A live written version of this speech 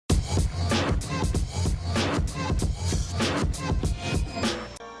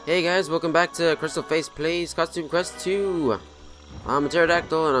Hey guys, welcome back to CrystalFace Plays Costume Quest 2. I'm a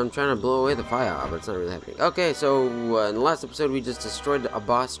pterodactyl and I'm trying to blow away the fire, but it's not really happening. Okay, so in the last episode we just destroyed a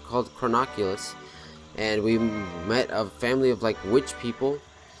boss called Chronoculus, and we met a family of like witch people.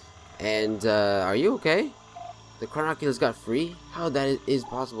 And are you okay? The Chronoculus got free? How that is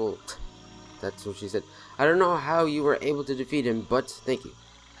possible? That's what she said. I don't know how you were able to defeat him, but thank you.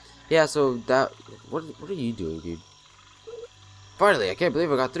 Yeah, so that what are you doing, dude? Finally, I can't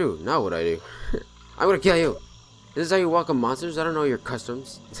believe I got through. Now what I do? I'm gonna kill you. This is how you welcome monsters? I don't know your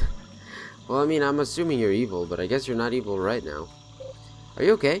customs. Well, I mean, I'm assuming you're evil, but I guess you're not evil right now. Are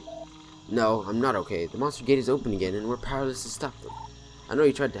you okay? No, I'm not okay. The monster gate is open again, and we're powerless to stop them. I know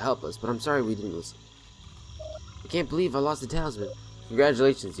you tried to help us, but I'm sorry we didn't listen. I can't believe I lost the talisman.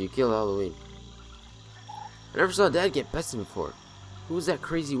 Congratulations, you killed Halloween. I never saw Dad get bested before. Who was that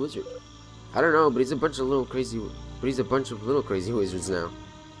crazy wizard? I don't know, but he's a bunch of little crazy wizards now.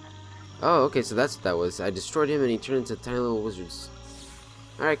 Oh, okay, so that's what that was. I destroyed him and he turned into tiny little wizards.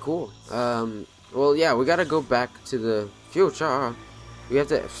 Alright, cool. Well, yeah, we gotta go back to the future. We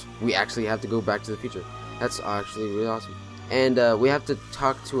actually have to go back to the future. That's actually really awesome. And, we have to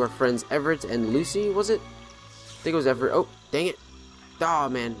talk to our friends Everett and Lucy, was it? I think it was Everett. Oh, dang it. Aw,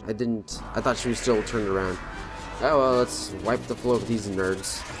 man, I thought she was still turned around. Oh, well, let's wipe the floor with these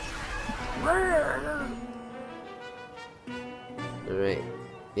nerds. Alright.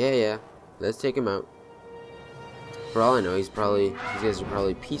 Yeah. Let's take him out. For all I know, these guys are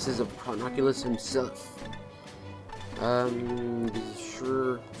probably pieces of Chronoculus himself.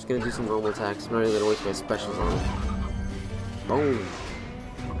 Sure. Just gonna do some normal attacks. I'm not really gonna waste my specials on him. Boom.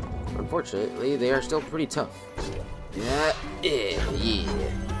 Unfortunately, they are still pretty tough. Yeah.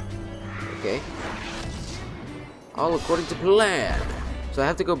 Okay. All according to plan. So I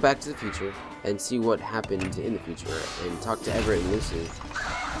have to go back to the future and see what happened in the future and talk to Everett and Lucy.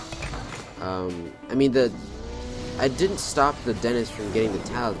 I mean, I didn't stop the dentist from getting the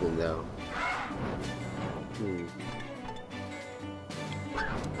talisman though.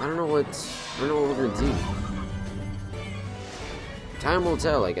 I don't know what we're gonna do. Time will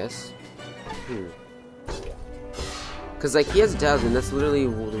tell, I guess. Cause like he has a talisman, that's literally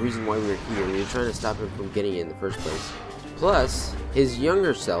the reason why we were here. We were trying to stop him from getting it in the first place. Plus, his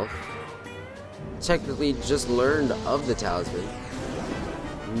younger self technically just learned of the talisman,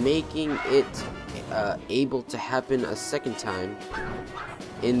 making it able to happen a second time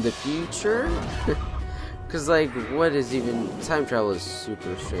in the future. Cause like, what is even time travel is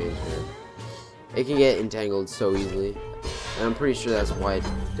super strange, man. It can get entangled so easily, and I'm pretty sure that's why it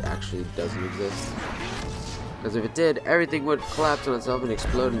actually doesn't exist. Because if it did, everything would collapse on itself and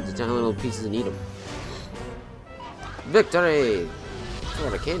explode into tiny little pieces and eat them. Victory! That's a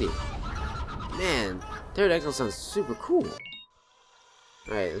lot of candy. Man, pterodactyl sounds super cool.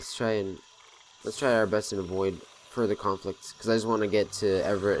 Alright, let's try our best and avoid further conflicts, because I just want to get to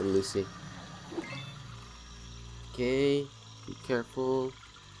Everett and Lucy. Okay, be careful.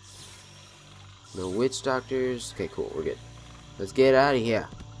 No witch doctors. Okay, cool, we're good. Let's get out of here.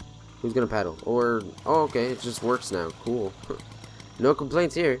 Who's gonna paddle? Or, oh, okay, it just works now. Cool. No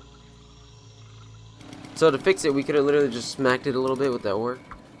complaints here. So to fix it, we could have literally just smacked it a little bit with that oar.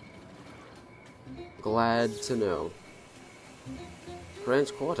 Glad to know.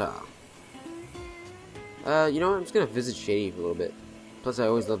 French Quarter. You know what? I'm just gonna visit Shady for a little bit. Plus, I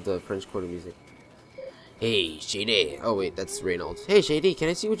always love the French Quarter music. Hey, Shady. Oh, wait, that's Reynolds. Hey, Shady, can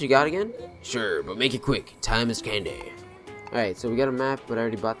I see what you got again? Sure, but make it quick. Time is candy. Alright, so we got a map, but I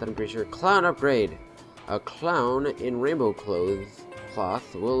already bought that, I'm pretty sure. Clown upgrade. A clown in rainbow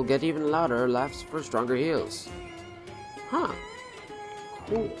cloth will get even louder, laughs for stronger heels. Huh.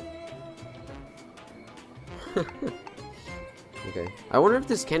 Cool. Okay. I wonder if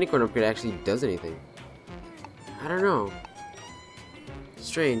this candy corn upgrade actually does anything. I don't know.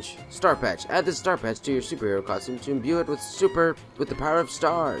 Strange. Star Patch. Add this Star Patch to your superhero costume to imbue it with the power of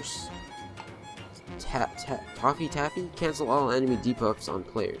stars. Toffee Taffy? Cancel all enemy debuffs on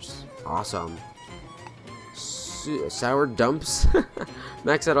players. Awesome. Sour Dumps?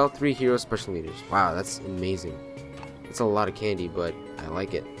 Max out all 3 hero special meters. Wow, that's amazing. That's a lot of candy, but I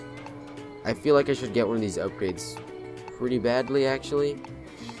like it. I feel like I should get one of these upgrades pretty badly, actually.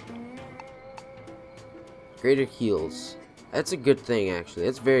 Greater heals. That's a good thing, actually.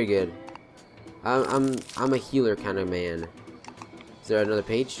 That's very good. I'm a healer kind of man. Is there another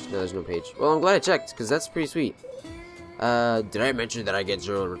page? No, there's no page. Well, I'm glad I checked, because that's pretty sweet. Did I mention that I get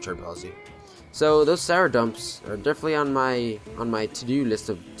 0 return policy? So those sour dumps are definitely on my to-do list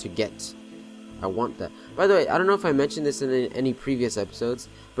to get. I want that. By the way, I don't know if I mentioned this in any previous episodes,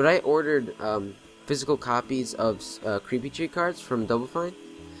 but I ordered physical copies of Creepy Tree cards from Double Fine.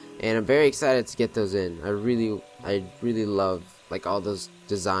 and I'm very excited to get those in. I really love like all those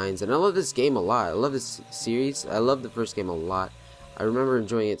designs, and I love this game a lot. I love this series. I love the first game a lot. I remember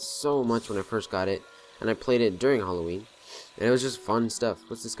enjoying it so much when I first got it, and I played it during Halloween, and it was just fun stuff.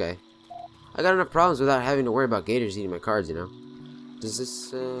 What's this guy? I got enough problems without having to worry about gators eating my cards, you know. Does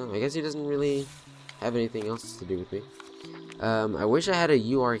this, I guess he doesn't really have anything else to do with me. I wish I had a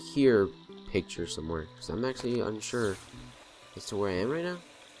 "you are here" picture somewhere, because I'm actually unsure as to where I am right now.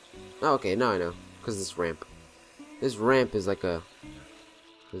 Oh, okay, now I know, because this ramp. This ramp is like a,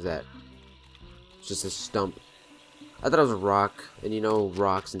 what is that? It's just a stump. I thought it was a rock, and you know,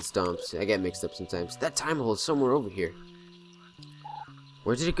 rocks and stumps, I get mixed up sometimes. That time hole is somewhere over here.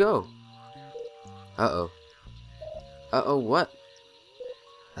 Where did it go? Uh-oh. Uh-oh, what?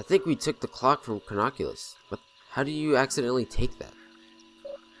 I think we took the clock from Chronoculus. But how do you accidentally take that?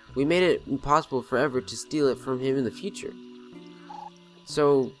 We made it impossible forever to steal it from him in the future.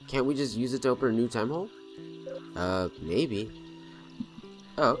 So, can't we just use it to open a new time hole? Maybe.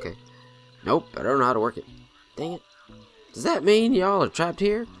 Oh, okay. Nope, I don't know how to work it. Dang it. Does that mean y'all are trapped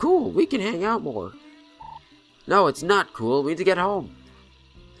here? Cool, we can hang out more. No, it's not cool. We need to get home.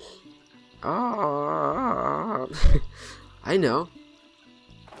 Oh, I know.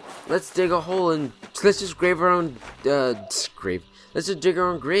 Let's dig a hole and let's just grave our own, grave. Let's just dig our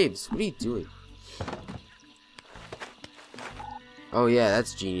own graves. What are you doing? Oh yeah,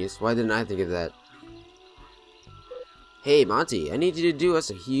 that's genius. Why didn't I think of that? Hey, Monty, I need you to do us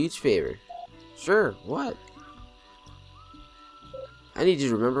a huge favor. Sure, what? I need you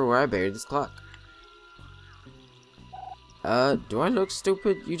to remember where I buried this clock. Do I look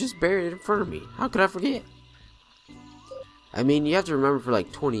stupid? You just buried it in front of me. How could I forget? I mean, you have to remember for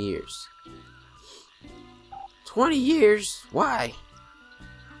like 20 years. 20 years? Why?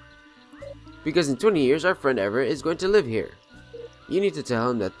 Because in 20 years, our friend Everett is going to live here. You need to tell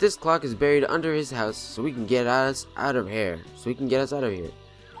him that this clock is buried under his house so we can get us out of here.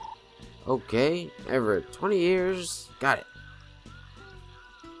 Okay, Everett, 20 years. Got it.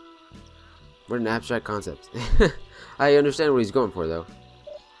 What an abstract concept. I understand what he's going for, though.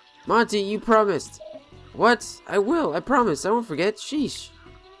 Monty, you promised. What? I will. I promise. I won't forget. Sheesh.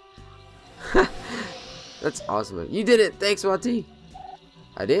 That's awesome. You did it. Thanks, Monty.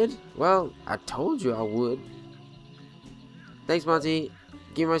 I did? Well, I told you I would. Thanks, Monty.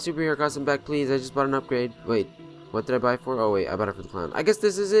 Give me my superhero costume back, please. I just bought an upgrade. Wait, what did I buy for? Oh, wait, I bought it for the clown. I guess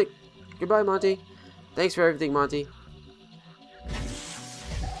this is it. Goodbye, Monty. Thanks for everything, Monty.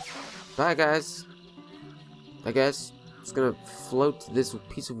 Bye, guys. I guess it's gonna float this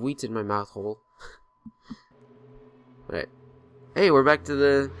piece of wheat in my mouth hole. Alright. Hey, we're back to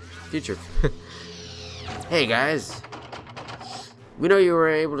the future. Hey, guys. We know you were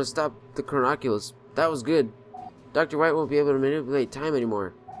able to stop the Chronoculus. That was good. Dr. White won't be able to manipulate time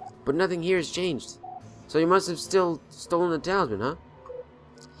anymore. But nothing here has changed. So you must have still stolen the talisman, huh?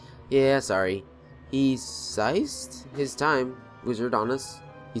 Yeah, sorry. He seized his time wizard on us.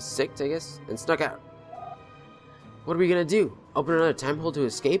 He sicked, I guess, and snuck out. What are we gonna do? Open another time hole to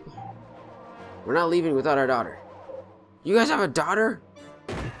escape? We're not leaving without our daughter. You guys have a daughter?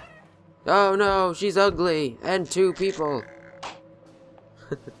 Oh no, she's ugly, and 2 people.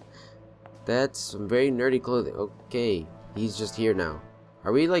 That's some very nerdy clothing. Okay, he's just here now.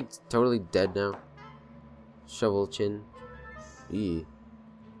 Are we like totally dead now? Shovel chin. Eee.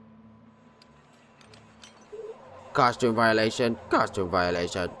 Costume violation. Costume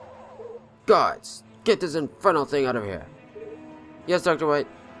violation. Guards, get this infernal thing out of here. Yes, Dr. White.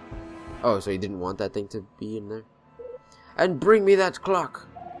 Oh, so he didn't want that thing to be in there? And bring me that clock.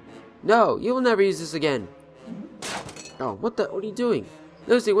 No, you will never use this again. Oh, what are you doing?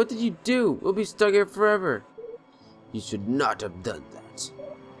 Lucy, what did you do? We'll be stuck here forever. You should not have done that.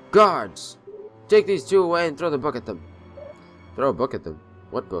 Guards, take these 2 away and throw the book at them. Throw a book at them?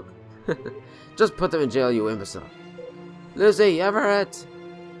 What book? Just put them in jail, you imbecile. Lucy, Everett.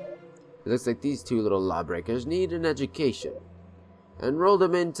 It looks like these 2 little lawbreakers need an education. Enroll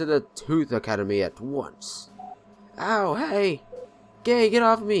them into the Tooth Academy at once. Ow, hey! Gay, get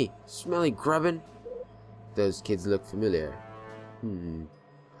off me! Smelly grubbin. Those kids look familiar.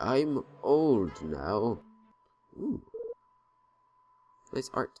 I'm old now. Ooh. Nice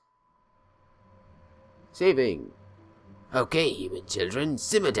art. Saving. Okay, human children,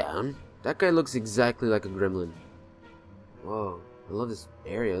 simmer down. That guy looks exactly like a gremlin. Whoa, I love this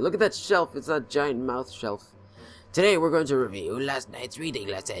area. Look at that shelf. It's a giant mouth shelf. Today we're going to review last night's reading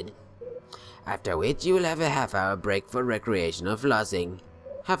lesson. After which you will have a half-hour break for recreational flossing.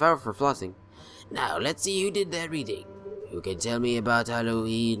 Half-hour for flossing? Now let's see who did their reading. Who can tell me about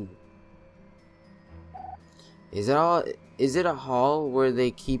Halloween? Is Is it a hall where they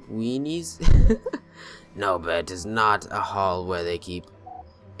keep weenies? No, but it is not a hall where they keep.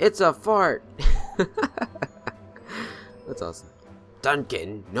 It's a fart. That's awesome.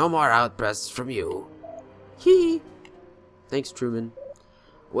 Duncan, no more outbursts from you. Hee. Thanks, Truman.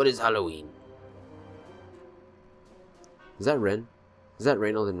 What is Halloween? Is that Ren? Is that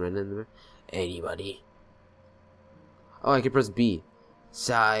Reynold and Ren in there? Anybody? Oh, I can press B.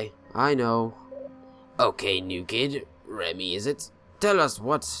 Sigh. I know. Okay, new kid. Remy, is it? Tell us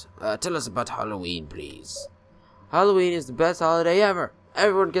about Halloween, please. Halloween is the best holiday ever.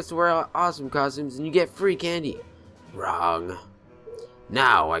 Everyone gets to wear awesome costumes and you get free candy. Wrong.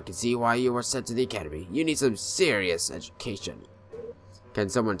 Now I can see why you were sent to the academy. You need some serious education. Can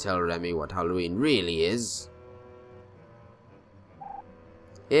someone tell Remy what Halloween really is?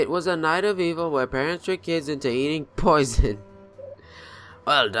 It was a night of evil where parents trick kids into eating poison.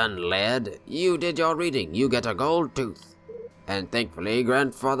 Well done, lad. You did your reading. You get a gold tooth. And thankfully,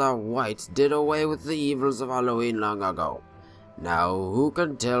 Grandfather White did away with the evils of Halloween long ago. Now, who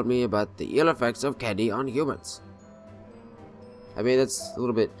can tell me about the ill effects of candy on humans? I mean, that's a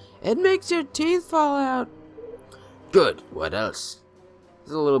little bit... It makes your teeth fall out. Good. What else?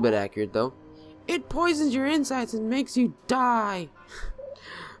 It's a little bit accurate, though. It poisons your insides and makes you die.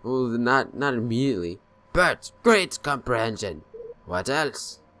 Well, not immediately. But great comprehension. What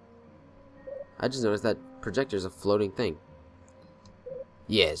else? I just noticed that projector's a floating thing.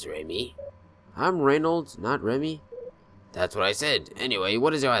 Yes, Remy. I'm Reynolds, not Remy. That's what I said. Anyway,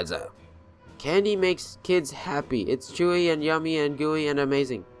 what is your answer? Candy makes kids happy. It's chewy and yummy and gooey and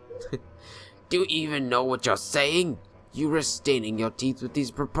amazing. Do you even know what you're saying? You risk staining your teeth with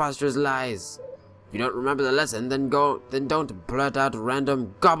these preposterous lies. If you don't remember the lesson, then don't blurt out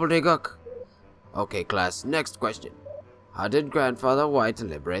random gobbledygook. Okay, class, next question. How did Grandfather White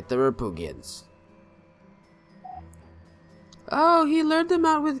liberate the Repugians? Oh, he lured them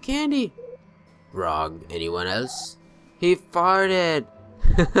out with candy. Wrong. Anyone else? He farted.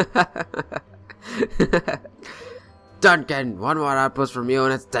 Duncan, one more outpost from you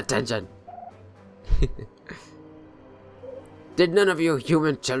and it's detention. Did none of you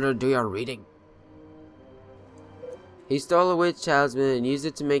human children do your reading? He stole a witch talisman and used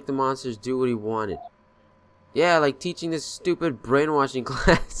it to make the monsters do what he wanted. Yeah, like teaching this stupid brainwashing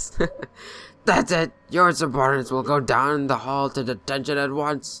class. That's it. Your insubordinance will go down the hall to detention at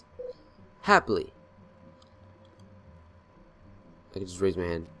once. Happily. I can just raise my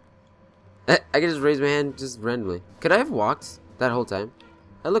hand. I can just raise my hand just randomly. Could I have walked that whole time?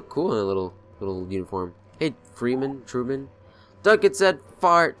 I look cool in a little uniform. Hey, Truman. Duncan said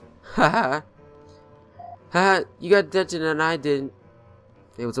fart. Haha. Haha, you got detention and I didn't.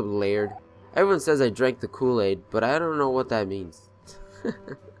 Hey, what's up, Laird? Everyone says I drank the Kool-Aid, but I don't know what that means.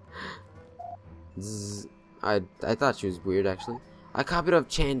 I thought she was weird, actually. I copied off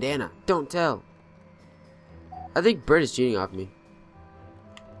Chandana. Don't tell. I think Bert is cheating off me.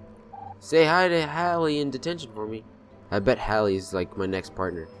 Say hi to Hallie in detention for me. I bet Hallie's like my next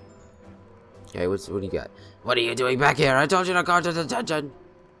partner. Okay, what do you got? What are you doing back here? I told you to go to detention.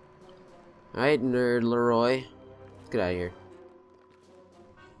 Alright, nerd Leroy. Let's get out of here.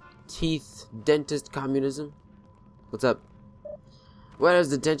 Teeth, dentist, communism. What's up? Where is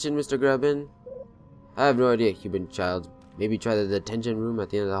detention, Mr. Grubbin? I have no idea, human child. Maybe try the detention room at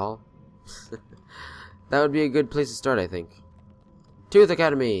the end of the hall. That would be a good place to start, I think. Tooth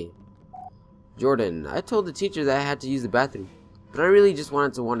Academy. Jordan, I told the teacher that I had to use the bathroom, but I really just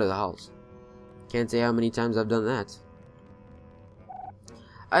wanted to wander the halls. Can't say how many times I've done that.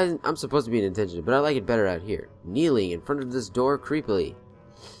 I'm supposed to be in detention, but I like it better out here. Kneeling in front of this door creepily.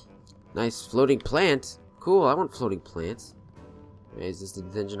 Nice floating plant. Cool, I want floating plants. Okay, is this the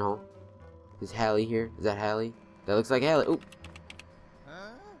detention hall? Is Hallie here? Is that Hallie? That looks like Hallie. Oop.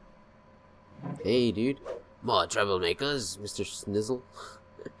 Hey, dude. More troublemakers, Mr. Snizzle.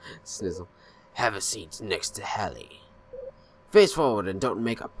 Snizzle. Have a seat next to Hallie. Face forward and don't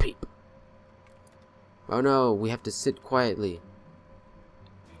make a peep. Oh no, we have to sit quietly.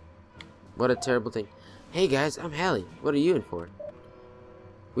 What a terrible thing. Hey guys, I'm Hallie. What are you in for?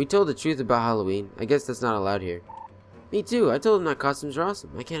 We told the truth about Halloween. I guess that's not allowed here. Me too. I told them that costumes are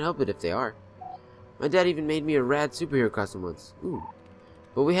awesome. I can't help it if they are. My dad even made me a rad superhero costume once. Ooh.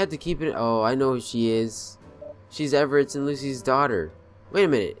 But we had to keep it. Oh, I know who she is. She's Everett's and Lucy's daughter. Wait a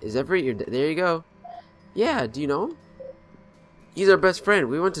minute. Is Everett your there you go. Yeah, do you know him? He's our best friend.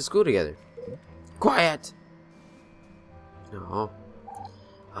 We went to school together. Quiet.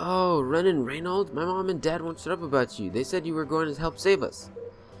 Oh, Ren and Reynold? My mom and dad won't shut up about you. They said you were going to help save us.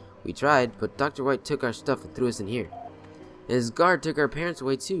 We tried, but Dr. White took our stuff and threw us in here. And his guard took our parents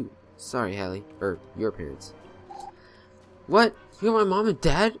away too. Sorry, Hallie. Or, your parents. What? You got my mom and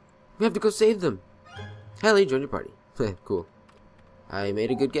dad? We have to go save them. Hallie, join your party. Cool. I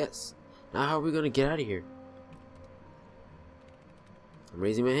made a good guess. Now how are we gonna get out of here? I'm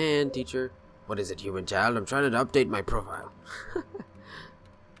raising my hand, teacher. What is it, human child? I'm trying to update my profile.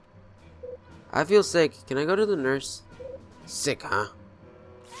 I feel sick. Can I go to the nurse? Sick, huh?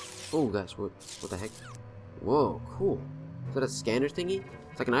 Oh gosh, what the heck? Whoa, cool. Is that a scanner thingy?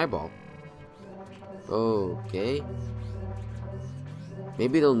 It's like an eyeball. Okay.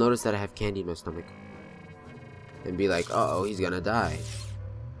 Maybe they'll notice that I have candy in my stomach. And be like, uh-oh, he's gonna die.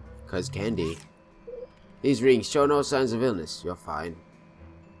 'Cause candy. These rings show no signs of illness. You're fine.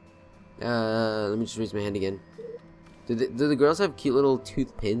 Let me just raise my hand again. Do the girls have cute little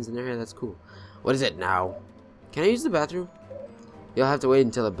tooth pins in their hair? That's cool. What is it now? Can I use the bathroom? You'll have to wait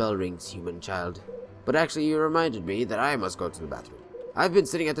until the bell rings, human child. But actually, you reminded me that I must go to the bathroom. I've been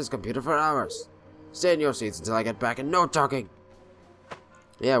sitting at this computer for hours. Stay in your seats until I get back and no talking.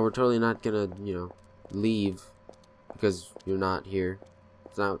 Yeah, we're totally not gonna, you know, leave because you're not here.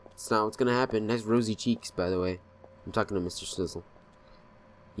 It's not what's gonna happen. Nice rosy cheeks, by the way. I'm talking to Mr. Snizzle.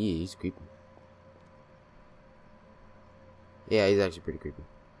 Yeah, he's creepy. Yeah, he's actually pretty creepy.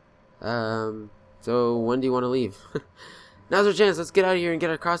 So when do you want to leave? Now's our chance. Let's get out of here and get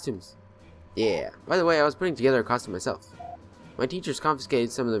our costumes. Yeah. By the way, I was putting together a costume myself. My teachers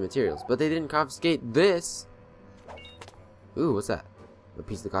confiscated some of the materials, but they didn't confiscate this. Ooh, what's that? A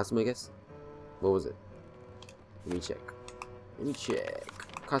piece of the costume, I guess? What was it? Let me check.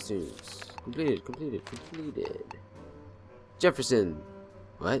 Costumes. Completed. Jefferson.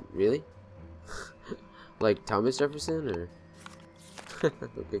 What? Really? Like Thomas Jefferson, or?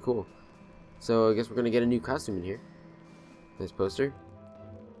 Okay, cool. So I guess we're gonna get a new costume in here. Nice poster.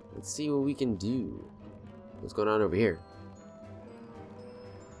 Let's see what we can do. What's going on over here?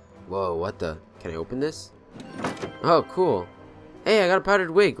 Whoa, what the? Can I open this? Oh, cool. Hey, I got a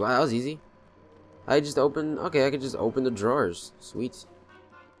powdered wig. Wow, that was easy. I just opened... Okay, I could just open the drawers. Sweet.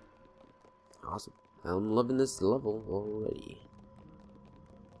 Awesome. I'm loving this level already.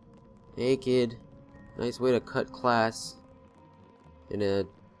 Hey, kid. Nice way to cut class. In a...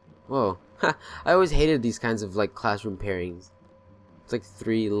 Whoa. I always hated these kinds of, like, classroom pairings. It's like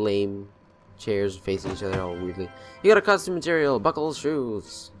 3 lame chairs facing each other all weirdly. You got a custom material. Buckle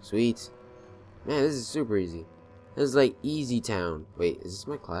shoes. Sweet. Man, this is super easy. This is like Easy Town. Wait, is this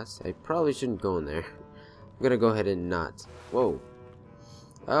my class? I probably shouldn't go in there. I'm gonna go ahead and not. Whoa.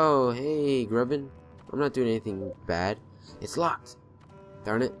 Oh, hey, Grubbin. I'm not doing anything bad. It's locked.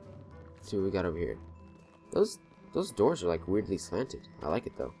 Darn it. Let's see what we got over here. Those doors are like weirdly slanted. I like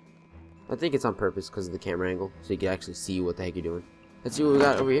it though. I think it's on purpose because of the camera angle, so you can actually see what the heck you're doing. Let's see what we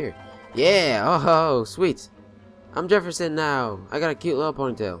got over here. Yeah! Oh, sweet. I'm Jefferson now. I got a cute little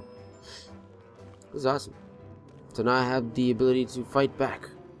ponytail. This is awesome. So now I have the ability to fight back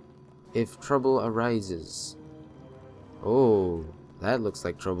if trouble arises. Oh, that looks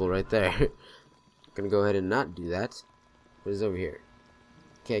like trouble right there. Gonna go ahead and not do that. What is over here?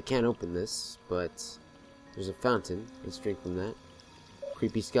 Okay, I can't open this, but there's a fountain. Let's drink from that.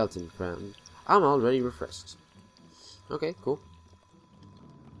 Creepy skeleton fountain. I'm already refreshed. Okay, cool.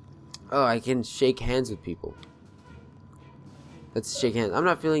 Oh, I can shake hands with people. Let's shake hands. I'm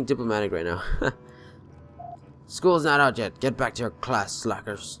not feeling diplomatic right now. School's not out yet. Get back to your class,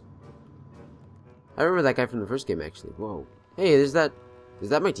 slackers. I remember that guy from the first game, actually. Whoa. Hey, is that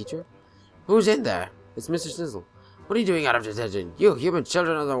my teacher? Who's in there? It's Mr. Snizzle. What are you doing out of detention? You human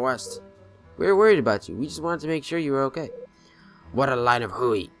children of the West. We were worried about you. We just wanted to make sure you were okay. What a line of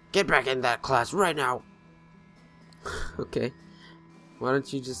hooey. Get back in that class right now. Okay. Why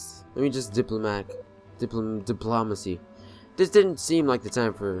don't you just... Let me just diplomacy. This didn't seem like the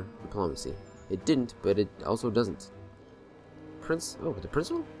time for diplomacy. It didn't, but it also doesn't. Oh, the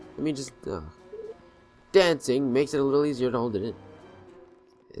principal? Let me just... Dancing makes it a little easier to hold it in.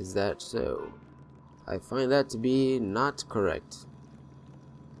 Is that so? I find that to be not correct.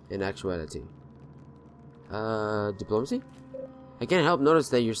 In actuality. Diplomacy? I can't help notice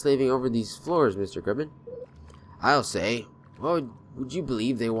that you're slaving over these floors, Mr. Grubbin. I'll say. Well, would you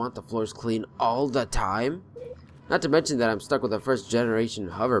believe they want the floors clean all the time? Not to mention that I'm stuck with a first-generation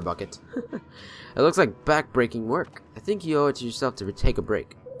hover bucket. It looks like back-breaking work. I think you owe it to yourself to take a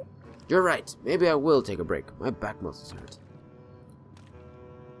break. You're right. Maybe I will take a break. My back muscles hurt.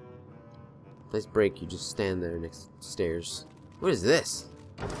 Nice break. You just stand there next to the stairs. What is this?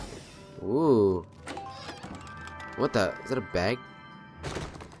 Ooh. What the? Is that a bag?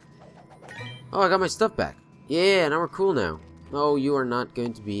 Oh, I got my stuff back. Yeah, now we're cool now. No, you are not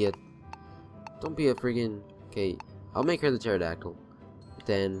going to be a... Don't be a friggin'... Okay, I'll make her the pterodactyl.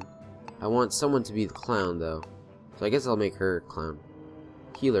 Then, I want someone to be the clown, though. So I guess I'll make her clown.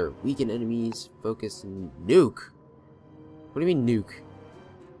 Healer, weaken enemies, focus, nuke. What do you mean nuke?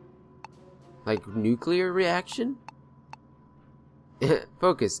 Like nuclear reaction?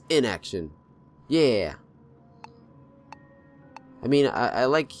 Focus, inaction. Yeah. I mean, I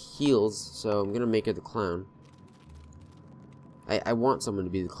like heals, so I'm gonna make her the clown. I want someone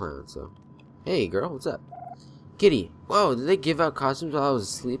to be the clown, so. Hey girl, what's up? Kitty. Whoa, did they give out costumes while I was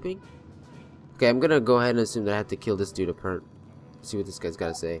sleeping? Okay, I'm gonna go ahead and assume that I have to kill this dude apart. See what this guy's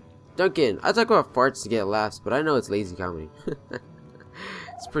gotta say. Duncan, I talk about farts to get laughs, but I know it's lazy comedy.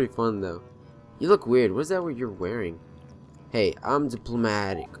 It's pretty fun though. You look weird. What is that what you're wearing? Hey, I'm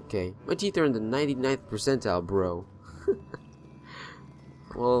diplomatic, okay? My teeth are in the 99th percentile, bro.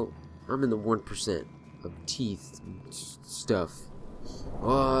 Well, I'm in the 1% of teeth stuff.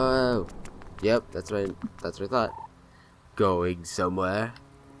 Whoa. Yep, that's what I thought. Going somewhere?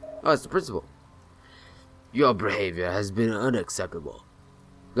 Oh, it's the principal. Your behavior has been unacceptable.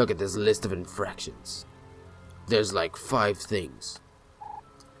 Look at this list of infractions. There's like 5 things.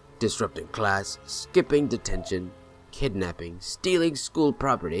 Disrupting class, skipping detention, kidnapping, stealing school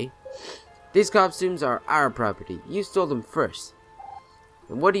property. These costumes are our property. You stole them first.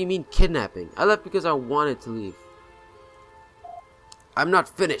 And what do you mean kidnapping? I left because I wanted to leave. I'm not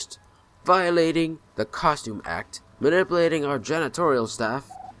finished. Violating the Costume Act, manipulating our janitorial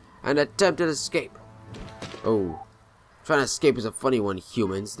staff, and attempted escape. Oh, trying to escape is a funny one,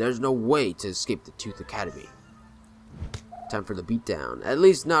 humans. There's no way to escape the Tooth Academy. Time for the beatdown. At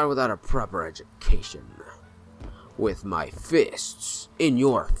least not without a proper education. With my fists in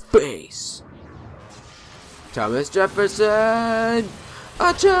your face. Thomas Jefferson!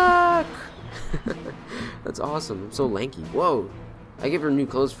 Attack! That's awesome. I'm so lanky. Whoa. I give her new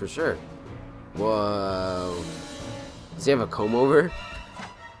clothes for sure. Whoa. Does he have a comb over?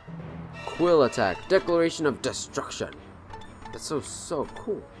 Quill attack. Declaration of destruction. That's so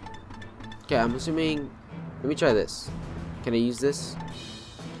cool. Okay, I'm assuming... Let me try this. Can I use this?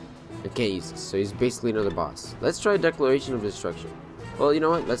 I can't use this. So he's basically another boss. Let's try Declaration of Destruction. Well, you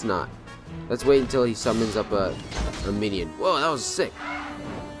know what? Let's not. Let's wait until he summons up a minion. Whoa, that was sick.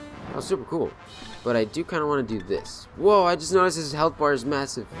 That was super cool. But I do kind of want to do this. Whoa, I just noticed his health bar is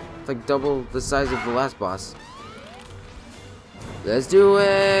massive. It's like double the size of the last boss. Let's do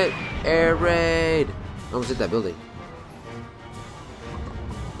it! Air raid! I almost hit that building.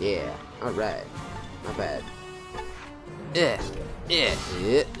 Yeah, alright. Not bad.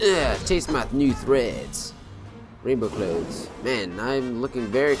 Taste my new threads. Rainbow clothes. Man, I'm looking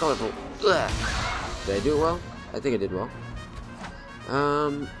very colorful. Did I do it well? I think I did well.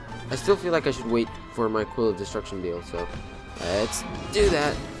 I still feel like I should wait for my Quill of Destruction deal, so let's do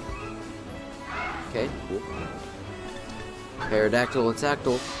that. Okay, cool. Pterodactyl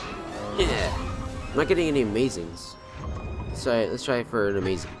Tactile. Yeah. I'm not getting any amazings. Let's try for an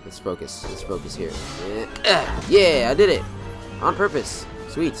amazing. Let's focus here. Yeah, I did it. On purpose.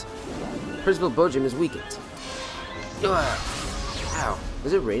 Sweet. Principal Bojum is weakened. Ow.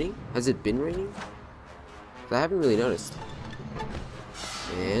 Is it raining? Has it been raining? I haven't really noticed.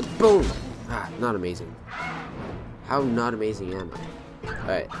 And boom! Ah, not amazing. How not amazing am I?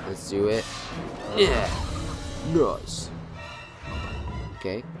 Alright, let's do it. Yeah! Nice!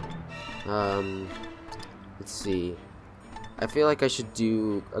 Okay. Let's see. I feel like I should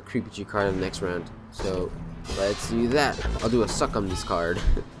do a Creepy G card in the next round. So, let's do that. I'll do a Suckums card.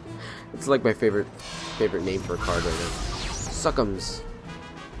 It's like my favorite name for a card right now. Suckums.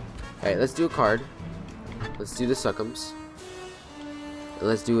 Alright, let's do a card. Let's do the Suckums. And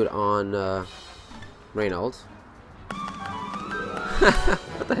let's do it on Reynold.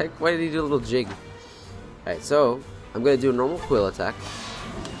 What the heck? Why did he do a little jig? Alright, so I'm gonna do a normal Quill attack.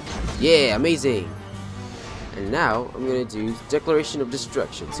 Yeah, amazing! And now I'm gonna do Declaration of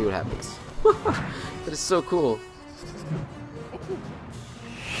Destruction. See what happens. That is so cool.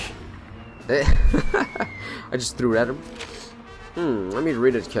 I just threw it at him. Let me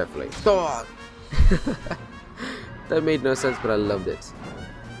read it carefully. That made no sense, but I loved it.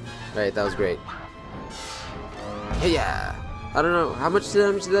 Alright, that was great. Hey, yeah. I don't know. How much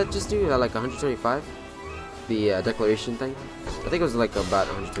damage did that just do? Like 125? The declaration thing? I think it was like about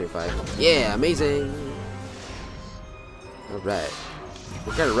 125. Yeah, amazing. Alright.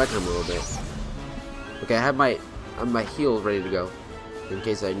 We're kind of wrecking him a little bit. Okay, I have my heal ready to go. In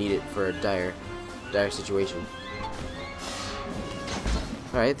case I need it for a dire situation.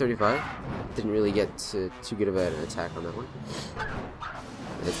 Alright, 35. Didn't really get too good of an attack on that one.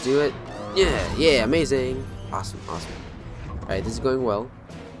 Let's do it. Yeah, amazing. Awesome. Alright, this is going well.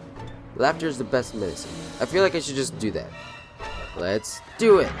 Laughter is the best medicine. I feel like I should just do that. Let's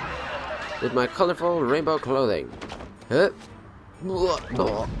do it. With my colorful rainbow clothing. Huh?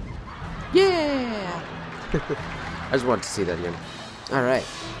 Yeah! I just wanted to see that again. Alright.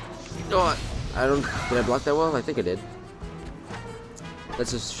 Oh, did I block that well? I think I did.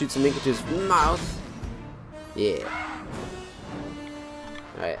 Let's just shoot some ink into his mouth. Yeah.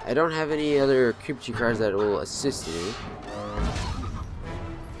 Alright, I don't have any other Curbside cards that will assist me.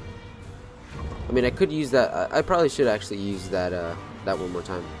 I mean, I could use that. I probably should actually use that that one more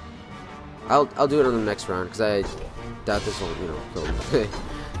time. I'll do it on the next round because I doubt this will, you know, go.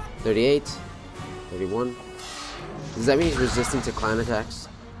 38, 31. Does that mean he's resistant to clan attacks?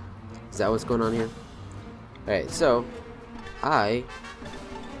 Is that what's going on here? Alright, so I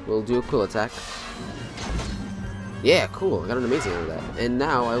will do a cool attack. Yeah, cool. I got an amazing out of that. And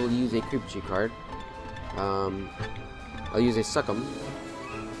now I will use a Curbside card. I'll use a Succumb.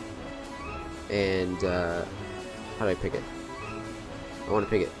 And how do I pick it? I want to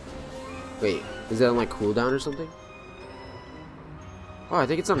pick it. Wait, is that on like cooldown or something? Oh, I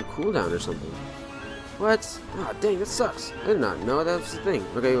think it's on cooldown or something. What? Oh, dang, that sucks. I did not know that was the thing.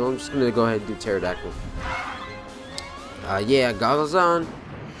 Okay, well, I'm just gonna go ahead and do Pterodactyl. Yeah, goggles on.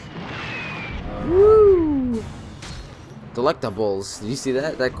 Woo! Delectables. Did you see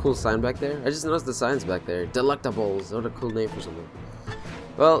that? That cool sign back there? I just noticed the signs back there. Delectables. What a cool name for something.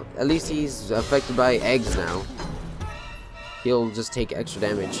 Well, at least he's affected by eggs now. He'll just take extra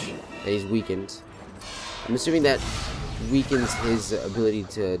damage, and he's weakened. I'm assuming that weakens his ability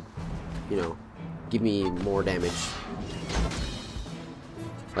to, you know, give me more damage.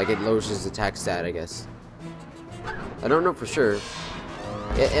 Like it lowers his attack stat, I guess. I don't know for sure.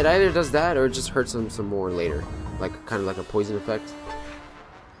 It either does that or it just hurts him some more later, like kind of like a poison effect.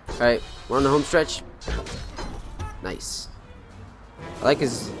 All right, we're on the home stretch. Nice. I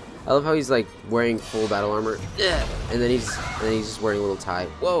love how he's like wearing full battle armor, and then he's just wearing a little tie.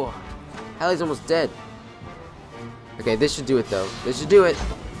 Whoa, Hallie's almost dead. Okay, this should do it though. This should do it.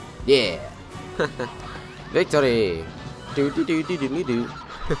 Yeah. Victory. Do.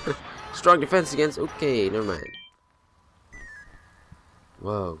 Strong defense against. Okay, never mind.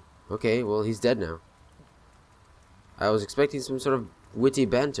 Whoa. Okay, well he's dead now. I was expecting some sort of witty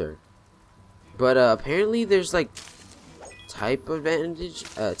banter, but apparently there's like type advantages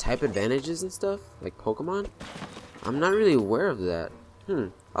and stuff, like Pokemon. I'm not really aware of that.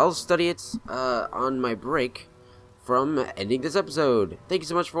 I'll study it on my break from ending this episode. Thank you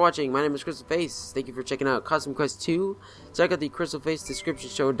so much for watching. My name is CrystalFace. Thank you for checking out Costume Quest 2. Check out the CrystalFace description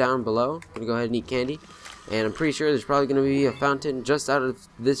show down below. I'm gonna go ahead and eat candy, and I'm pretty sure there's probably gonna be a fountain just out of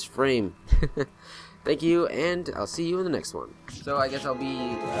this frame. Thank you, and I'll see you in the next one. So I guess I'll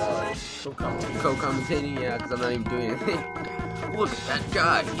be co-commentating, yeah, because I'm not even doing anything. Look at that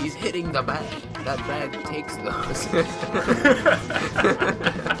guy, he's hitting the bag. That bag takes those.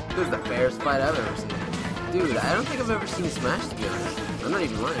 This is the fairest fight I've ever seen. Dude, I don't think I've ever seen Smash, to be honest. I'm not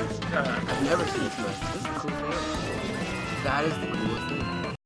even lying. I've never seen Smash. This is the coolest thing ever. That is the coolest thing.